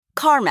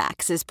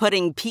CarMax is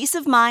putting peace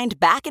of mind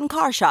back in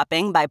car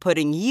shopping by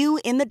putting you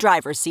in the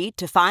driver's seat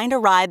to find a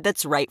ride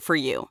that's right for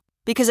you.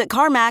 Because at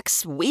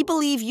CarMax, we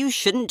believe you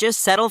shouldn't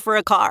just settle for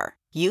a car.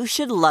 You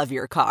should love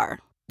your car.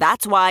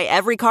 That's why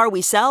every car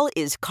we sell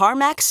is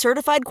CarMax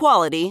certified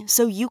quality,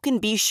 so you can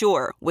be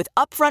sure with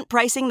upfront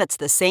pricing that's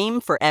the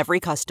same for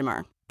every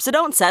customer. So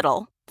don't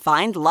settle.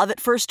 Find love at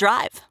first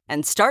drive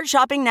and start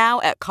shopping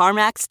now at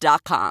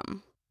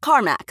CarMax.com.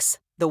 CarMax,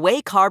 the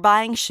way car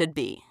buying should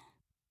be.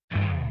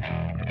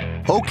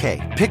 Okay,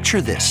 picture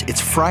this.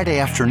 It's Friday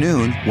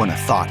afternoon when a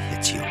thought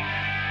hits you.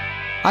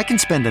 I can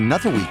spend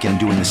another weekend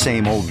doing the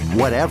same old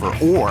whatever,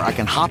 or I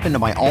can hop into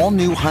my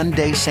all-new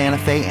Hyundai Santa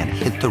Fe and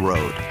hit the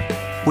road.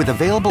 With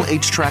available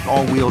H-Track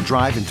all-wheel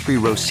drive and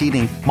 3-row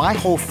seating, my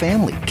whole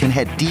family can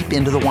head deep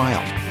into the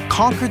wild.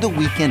 Conquer the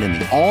weekend in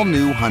the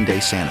all-new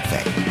Hyundai Santa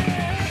Fe.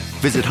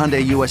 Visit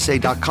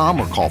HyundaiUSA.com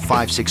or call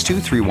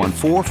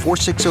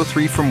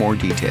 562-314-4603 for more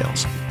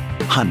details.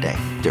 Hyundai,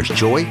 there's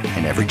joy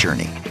in every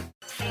journey.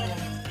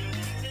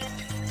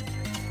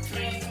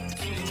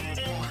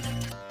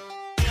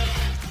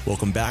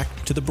 Welcome back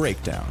to The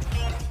Breakdown,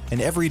 an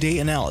everyday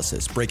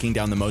analysis breaking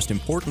down the most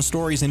important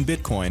stories in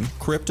Bitcoin,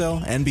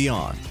 crypto, and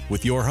beyond,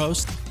 with your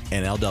host,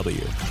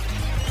 NLW.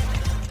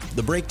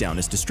 The Breakdown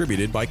is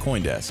distributed by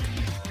CoinDesk.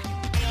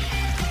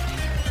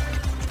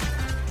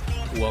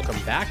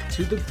 Welcome back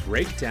to The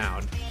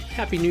Breakdown.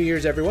 Happy New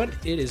Year's, everyone.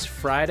 It is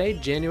Friday,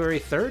 January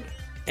 3rd,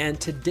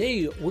 and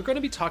today we're going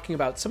to be talking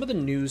about some of the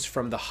news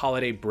from the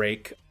holiday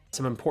break,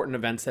 some important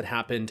events that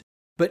happened,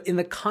 but in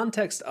the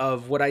context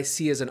of what I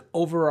see as an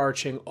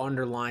overarching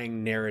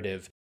underlying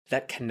narrative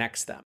that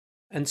connects them.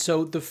 And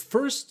so the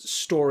first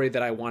story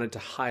that I wanted to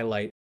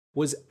highlight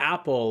was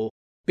Apple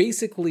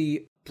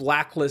basically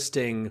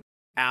blacklisting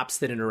apps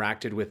that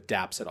interacted with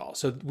dApps at all.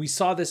 So we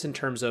saw this in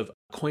terms of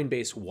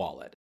Coinbase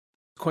Wallet.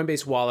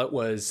 Coinbase Wallet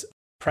was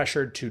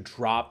pressured to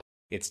drop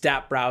its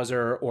dApp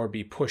browser or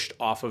be pushed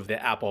off of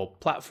the Apple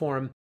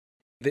platform.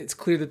 It's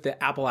clear that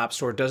the Apple App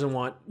Store doesn't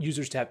want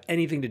users to have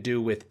anything to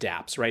do with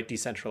dApps, right?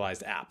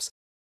 Decentralized apps.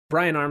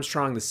 Brian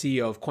Armstrong, the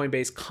CEO of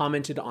Coinbase,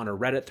 commented on a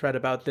Reddit thread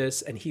about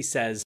this, and he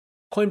says,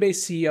 Coinbase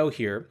CEO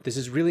here, this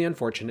is really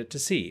unfortunate to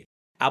see.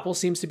 Apple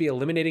seems to be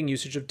eliminating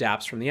usage of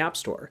dApps from the App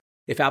Store.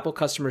 If Apple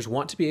customers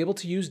want to be able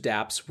to use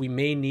dApps, we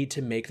may need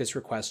to make this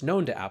request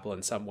known to Apple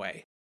in some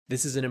way.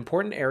 This is an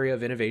important area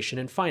of innovation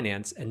and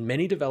finance, and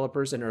many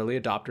developers and early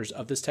adopters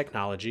of this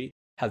technology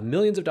have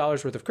millions of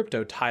dollars worth of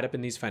crypto tied up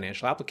in these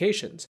financial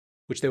applications,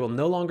 which they will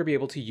no longer be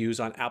able to use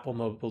on Apple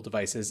mobile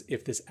devices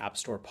if this App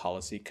Store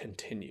policy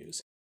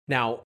continues.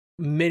 Now,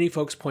 many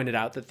folks pointed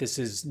out that this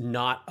is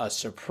not a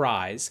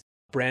surprise.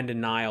 Brandon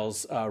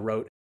Niles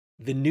wrote,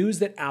 the news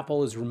that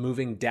Apple is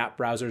removing dApp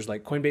browsers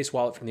like Coinbase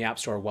Wallet from the App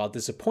Store, while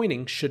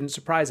disappointing, shouldn't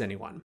surprise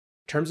anyone.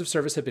 Terms of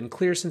service have been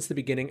clear since the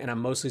beginning, and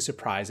I'm mostly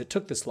surprised it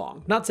took this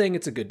long. Not saying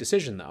it's a good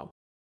decision, though.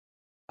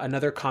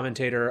 Another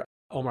commentator,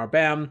 Omar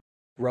Bam,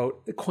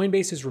 wrote,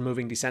 Coinbase is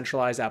removing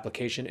decentralized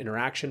application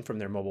interaction from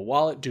their mobile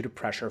wallet due to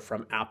pressure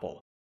from Apple.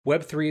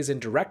 Web3 is in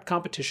direct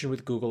competition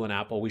with Google and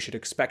Apple. We should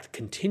expect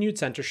continued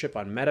censorship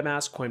on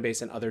MetaMask,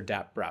 Coinbase, and other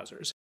dApp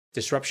browsers.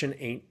 Disruption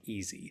ain't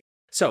easy.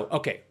 So,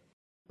 okay,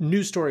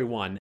 news story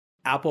one,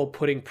 Apple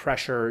putting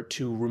pressure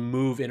to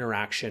remove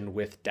interaction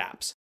with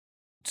dApps.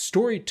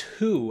 Story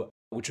two,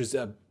 which was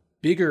a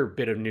bigger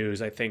bit of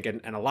news, I think,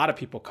 and a lot of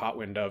people caught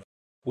wind of,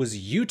 was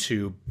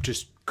YouTube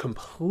just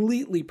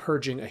completely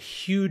purging a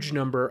huge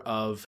number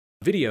of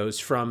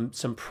videos from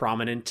some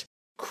prominent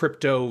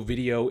crypto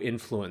video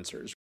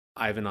influencers,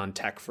 Ivan on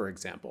Tech, for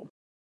example.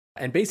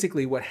 And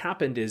basically what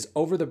happened is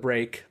over the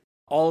break,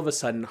 all of a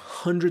sudden,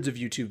 hundreds of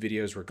YouTube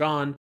videos were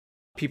gone.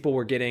 People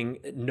were getting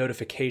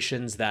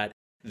notifications that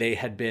they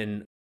had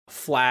been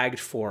flagged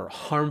for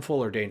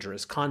harmful or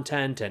dangerous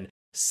content and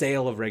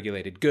sale of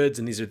regulated goods.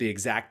 And these are the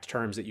exact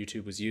terms that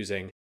YouTube was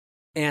using.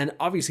 And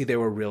obviously they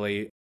were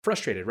really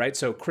frustrated, right?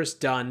 So Chris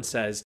Dunn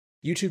says,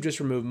 YouTube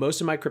just removed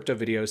most of my crypto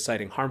videos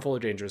citing harmful or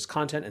dangerous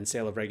content and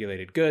sale of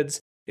regulated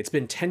goods. It's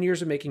been 10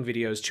 years of making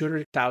videos,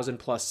 200,000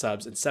 plus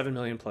subs and 7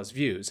 million plus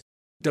views.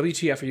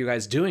 WTF are you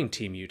guys doing,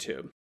 Team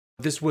YouTube?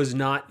 This was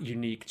not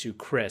unique to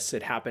Chris.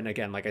 It happened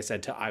again, like I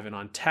said, to Ivan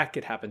on Tech.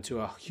 It happened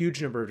to a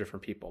huge number of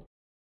different people.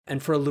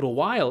 And for a little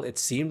while, it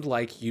seemed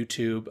like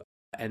YouTube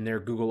and their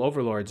Google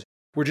overlords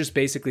were just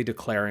basically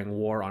declaring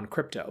war on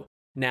crypto.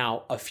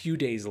 Now, a few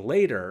days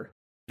later,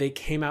 they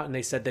came out and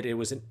they said that it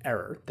was an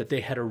error, that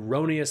they had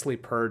erroneously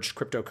purged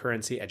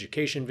cryptocurrency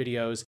education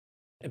videos.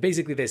 And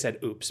basically they said,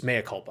 oops,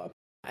 mea culpa,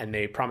 and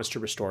they promised to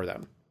restore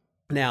them.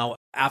 Now,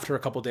 after a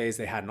couple days,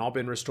 they hadn't all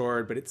been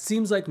restored, but it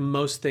seems like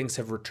most things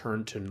have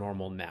returned to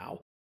normal now.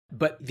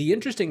 But the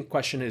interesting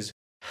question is,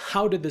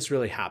 how did this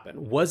really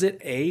happen? Was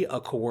it a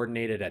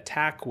coordinated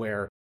attack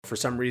where for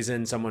some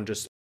reason someone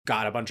just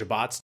got a bunch of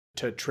bots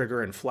to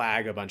trigger and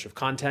flag a bunch of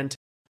content?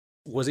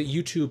 Was it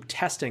YouTube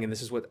testing? And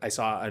this is what I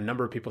saw a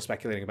number of people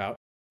speculating about.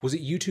 Was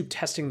it YouTube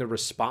testing the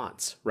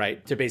response,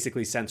 right, to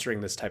basically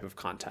censoring this type of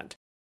content?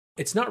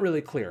 It's not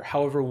really clear.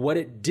 However, what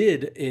it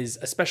did is,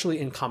 especially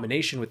in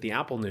combination with the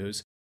Apple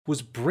news,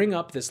 was bring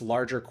up this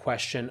larger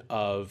question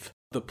of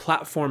the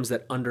platforms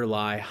that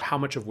underlie how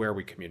much of where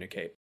we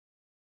communicate.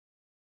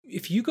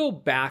 If you go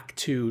back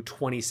to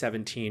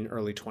 2017,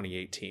 early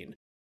 2018,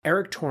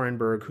 Eric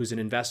Torenberg, who's an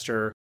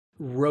investor,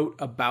 wrote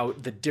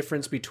about the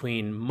difference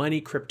between money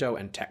crypto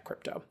and tech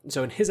crypto.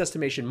 So in his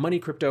estimation, money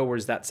crypto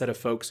was that set of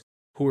folks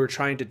who were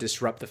trying to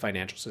disrupt the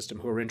financial system,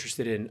 who were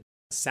interested in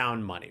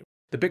sound money.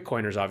 The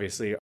Bitcoiners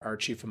obviously are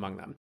chief among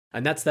them.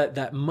 And that's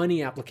that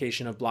money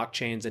application of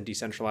blockchains and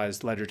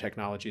decentralized ledger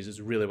technologies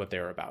is really what they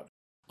were about.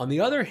 On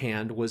the other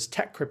hand was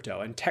tech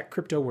crypto, and tech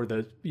crypto were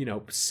the,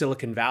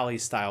 Silicon Valley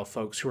style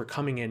folks who were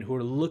coming in, who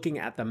were looking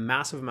at the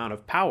massive amount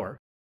of power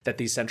that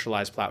these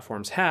centralized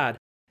platforms had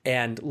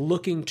and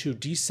looking to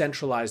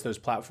decentralize those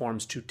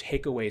platforms to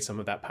take away some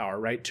of that power,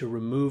 right? To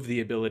remove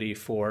the ability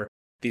for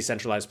these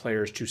centralized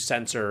players to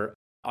censor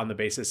on the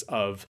basis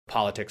of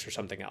politics or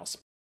something else.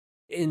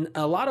 In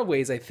a lot of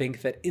ways, I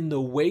think that in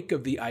the wake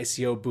of the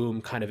ICO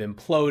boom kind of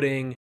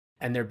imploding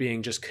and there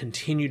being just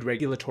continued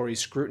regulatory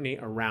scrutiny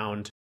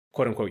around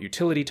quote unquote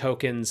utility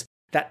tokens,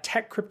 that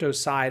tech crypto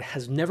side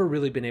has never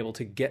really been able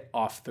to get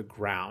off the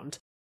ground.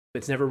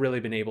 It's never really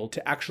been able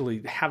to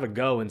actually have a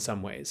go in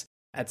some ways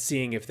at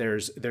seeing if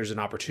there's an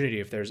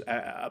opportunity, if there's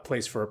a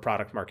place for a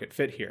product market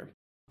fit here.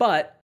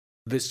 But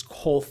this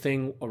whole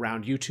thing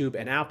around YouTube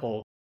and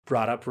Apple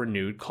brought up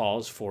renewed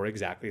calls for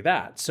exactly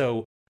that.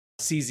 So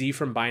CZ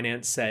from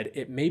Binance said,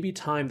 it may be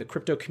time the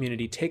crypto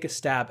community take a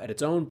stab at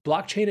its own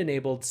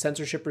blockchain-enabled,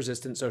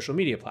 censorship-resistant social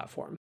media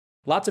platform.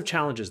 Lots of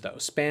challenges though: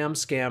 spam,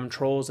 scam,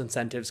 trolls,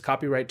 incentives,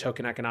 copyright,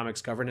 token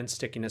economics, governance,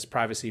 stickiness,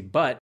 privacy,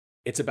 but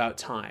it's about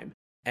time.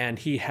 And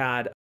he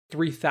had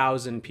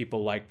 3,000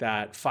 people like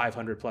that,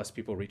 500 plus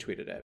people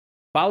retweeted it.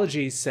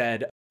 Balaji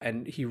said,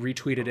 and he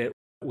retweeted it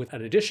with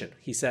an addition.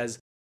 He says,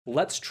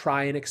 let's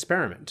try an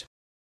experiment.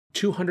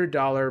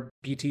 $200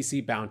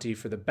 BTC bounty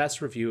for the best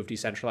review of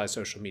decentralized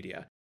social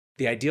media.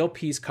 The ideal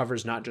piece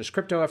covers not just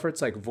crypto efforts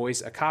like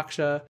Voice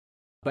Akaksha,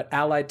 but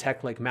allied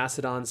tech like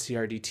Mastodon,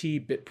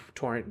 CRDT,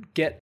 BitTorrent,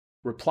 Git.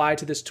 Reply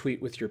to this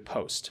tweet with your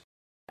post.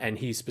 And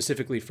he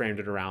specifically framed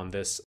it around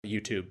this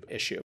YouTube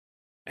issue.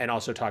 And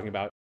also talking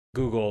about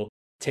Google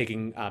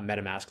taking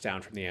MetaMask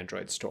down from the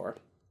Android store.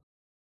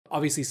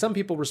 Obviously, some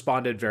people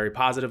responded very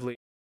positively.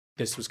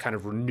 This was kind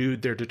of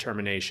renewed their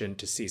determination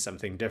to see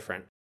something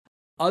different.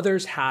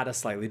 Others had a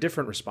slightly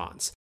different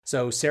response.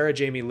 So Sarah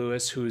Jamie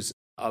Lewis, who's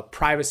a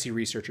privacy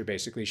researcher,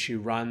 basically, she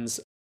runs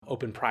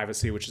Open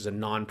Privacy, which is a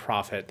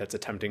nonprofit that's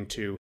attempting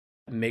to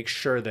make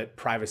sure that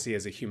privacy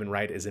as a human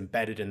right is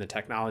embedded in the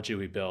technology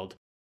we build,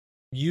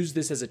 used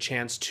this as a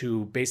chance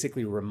to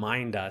basically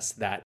remind us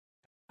that,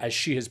 as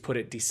she has put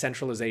it,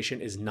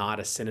 decentralization is not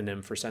a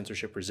synonym for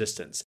censorship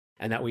resistance,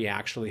 and that we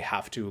actually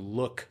have to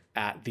look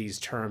at these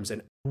terms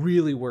and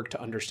really work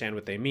to understand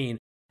what they mean.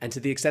 And to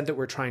the extent that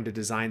we're trying to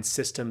design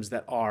systems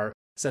that are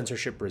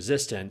censorship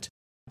resistant,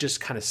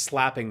 just kind of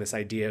slapping this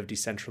idea of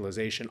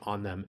decentralization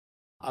on them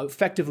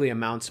effectively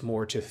amounts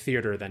more to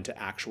theater than to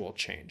actual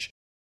change.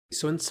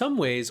 So in some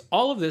ways,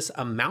 all of this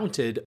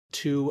amounted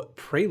to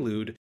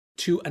prelude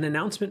to an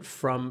announcement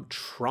from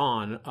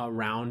Tron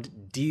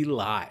around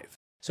DLive.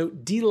 So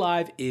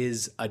DLive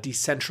is a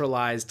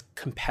decentralized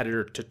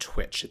competitor to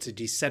Twitch. It's a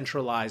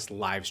decentralized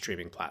live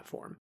streaming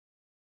platform.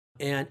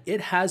 And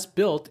it has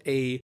built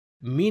a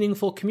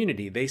meaningful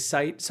community. They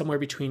cite somewhere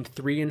between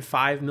 3 and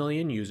 5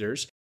 million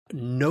users.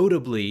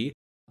 Notably,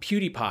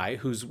 PewDiePie,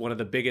 who's one of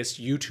the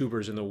biggest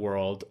YouTubers in the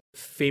world,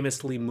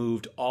 famously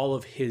moved all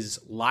of his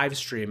live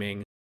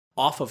streaming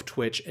off of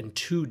Twitch and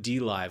to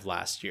DLive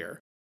last year.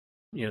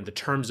 The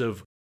terms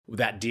of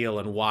that deal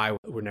and why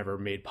were never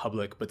made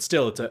public, but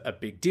still it's a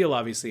big deal,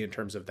 obviously, in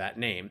terms of that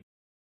name.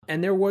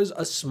 And there was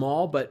a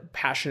small but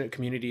passionate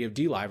community of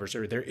DLivers,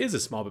 or there is a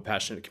small but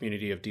passionate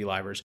community of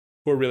DLivers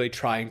who are really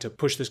trying to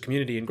push this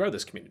community and grow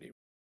this community.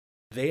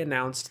 They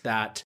announced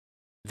that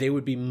they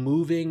would be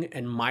moving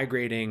and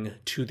migrating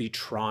to the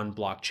Tron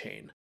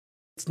blockchain.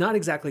 It's not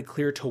exactly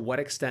clear to what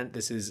extent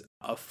this is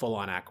a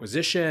full-on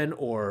acquisition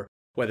or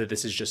whether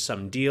this is just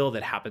some deal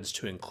that happens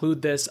to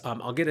include this.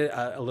 I'll get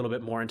a little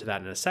bit more into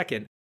that in a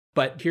second.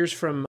 But here's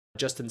from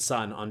Justin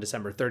Sun on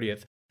December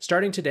 30th.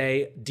 Starting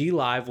today,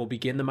 DLive will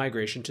begin the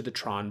migration to the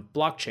Tron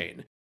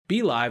blockchain.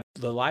 BeLive,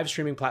 the live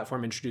streaming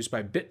platform introduced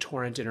by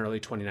BitTorrent in early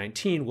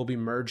 2019, will be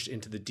merged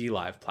into the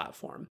DLive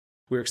platform.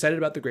 We're excited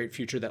about the great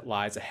future that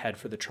lies ahead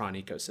for the Tron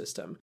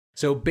ecosystem.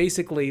 So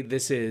basically,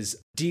 this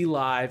is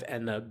DLive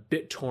and the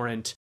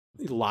BitTorrent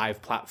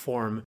live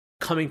platform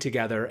coming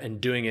together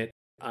and doing it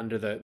under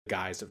the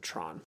guise of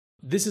Tron.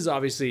 This is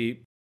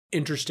obviously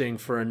interesting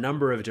for a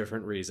number of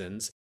different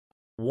reasons.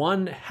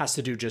 One has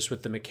to do just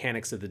with the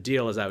mechanics of the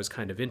deal, as I was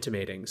kind of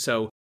intimating.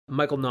 So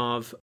Michael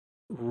Nov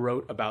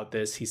wrote about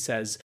this. He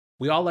says,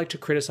 we all like to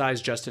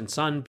criticize Justin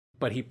Sun,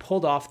 but he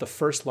pulled off the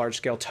first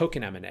large-scale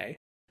token M&A.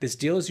 This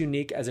deal is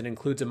unique as it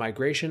includes a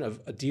migration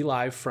of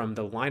DLive from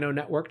the Lino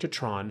network to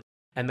Tron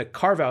and the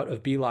carve-out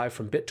of BeLive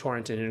from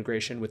BitTorrent and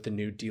integration with the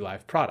new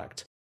DLive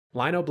product.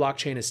 Lino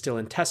blockchain is still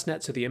in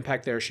testnet, so the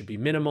impact there should be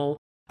minimal.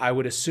 I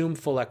would assume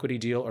full equity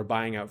deal or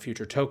buying out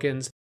future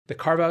tokens. The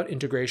carve-out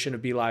integration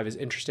of BeLive is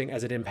interesting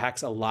as it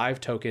impacts a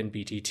live token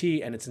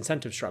BTT and its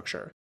incentive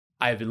structure.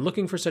 I have been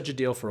looking for such a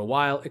deal for a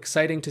while.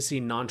 Exciting to see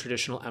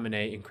non-traditional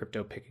M&A in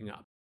crypto picking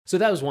up. So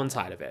that was one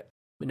side of it.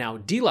 Now,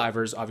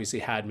 DLivers obviously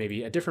had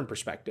maybe a different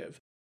perspective.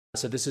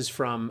 So this is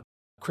from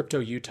Crypto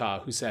Utah,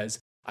 who says,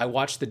 I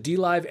watched the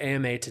DLive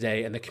AMA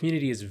today and the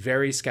community is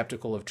very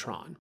skeptical of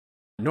Tron.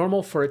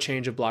 Normal for a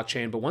change of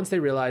blockchain, but once they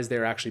realize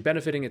they're actually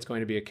benefiting, it's going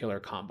to be a killer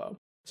combo.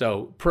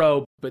 So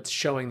pro, but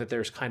showing that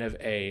there's kind of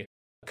a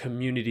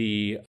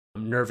community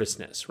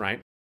nervousness,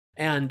 right?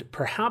 And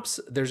perhaps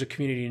there's a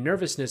community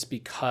nervousness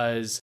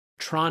because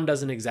Tron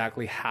doesn't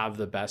exactly have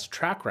the best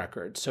track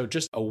record. So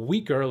just a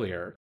week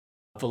earlier,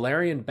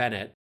 Valerian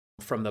Bennett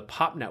from the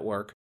Pop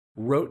Network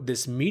wrote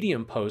this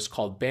Medium post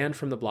called Banned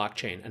from the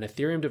Blockchain, an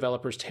Ethereum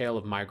developer's tale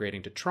of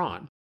migrating to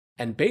Tron.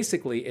 And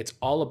basically, it's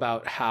all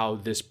about how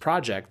this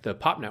project, the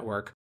Pop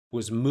Network,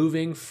 was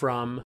moving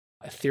from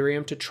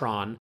Ethereum to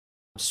Tron,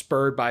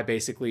 spurred by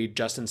basically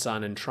Justin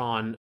Sun and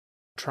Tron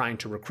trying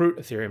to recruit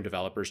Ethereum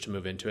developers to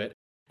move into it,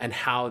 and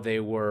how they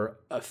were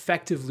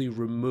effectively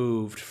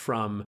removed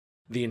from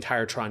the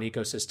entire Tron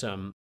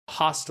ecosystem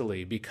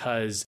hostilely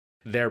because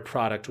their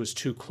product was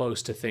too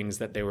close to things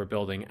that they were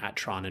building at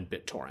Tron and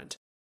BitTorrent.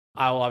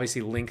 I'll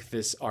obviously link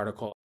this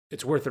article.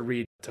 It's worth a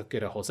read to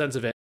get a whole sense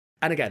of it.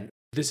 And again,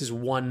 this is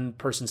one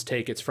person's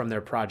take. It's from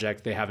their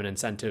project. They have an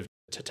incentive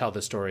to tell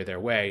the story their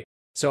way.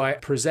 So I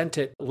present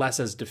it less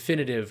as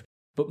definitive,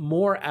 but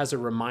more as a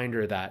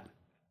reminder that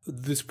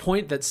this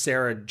point that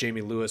Sarah Jamie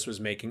Lewis was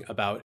making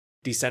about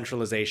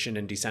decentralization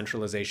and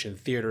decentralization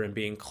theater and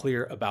being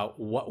clear about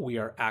what we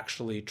are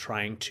actually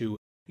trying to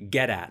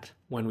get at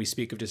when we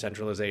speak of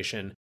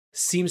decentralization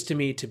seems to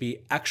me to be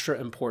extra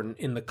important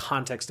in the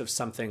context of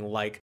something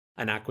like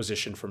an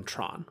acquisition from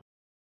Tron.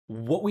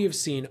 What we have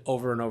seen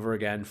over and over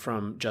again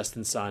from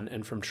Justin Sun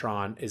and from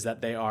Tron is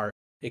that they are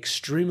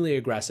extremely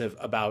aggressive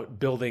about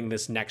building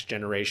this next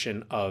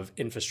generation of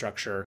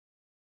infrastructure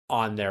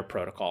on their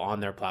protocol,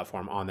 on their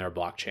platform, on their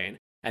blockchain.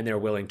 And they're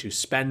willing to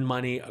spend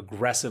money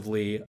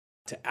aggressively,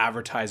 to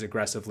advertise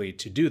aggressively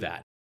to do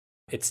that.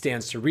 It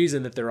stands to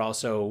reason that they're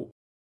also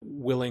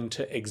willing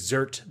to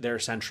exert their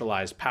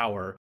centralized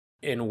power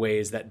in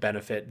ways that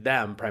benefit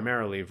them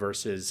primarily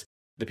versus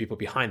the people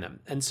behind them.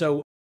 And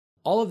so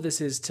all of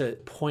this is to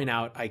point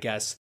out, I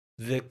guess,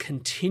 the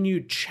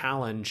continued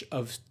challenge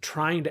of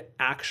trying to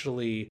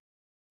actually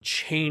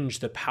change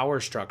the power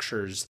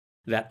structures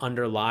that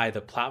underlie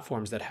the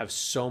platforms that have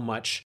so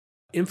much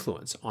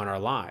influence on our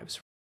lives.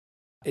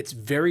 It's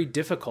very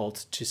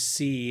difficult to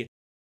see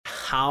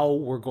how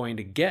we're going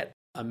to get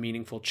a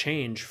meaningful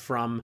change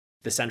from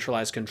the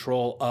centralized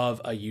control of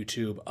a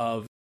YouTube,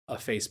 of a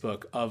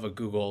Facebook, of a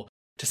Google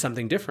to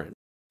something different,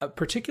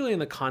 particularly in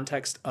the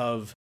context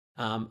of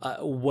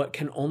what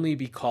can only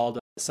be called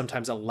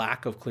sometimes a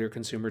lack of clear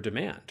consumer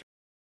demand.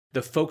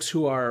 The folks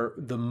who are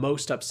the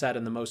most upset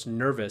and the most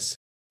nervous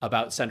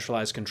about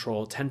centralized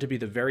control tend to be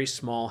the very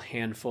small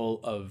handful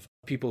of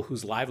people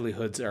whose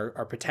livelihoods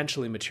are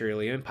potentially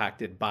materially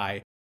impacted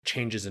by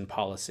changes in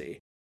policy.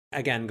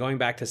 Again, going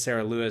back to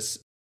Sarah Lewis,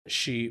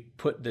 she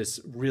put this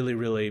really,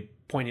 really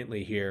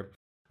poignantly here.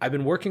 I've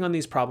been working on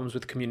these problems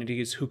with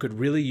communities who could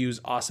really use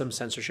awesome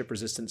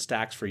censorship-resistant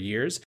stacks for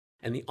years,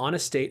 and the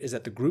honest state is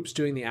that the groups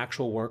doing the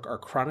actual work are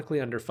chronically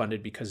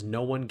underfunded because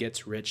no one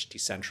gets rich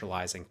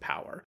decentralizing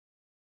power.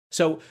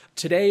 So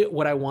today,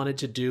 what I wanted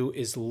to do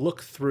is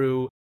look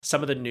through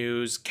some of the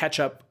news, catch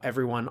up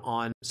everyone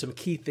on some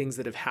key things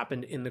that have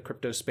happened in the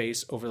crypto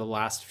space over the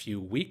last few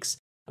weeks,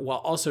 while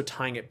also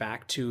tying it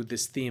back to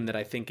this theme that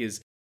I think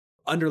is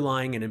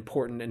underlying and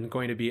important and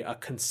going to be a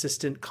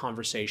consistent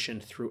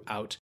conversation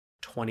throughout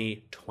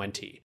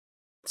 2020.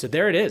 So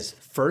there it is,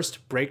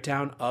 first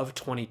breakdown of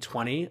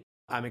 2020.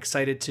 I'm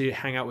excited to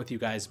hang out with you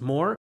guys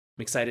more.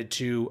 I'm excited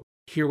to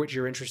hear what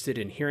you're interested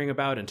in hearing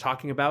about and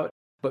talking about.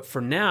 But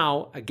for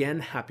now,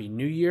 again, Happy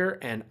New Year,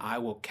 and I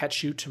will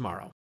catch you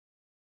tomorrow.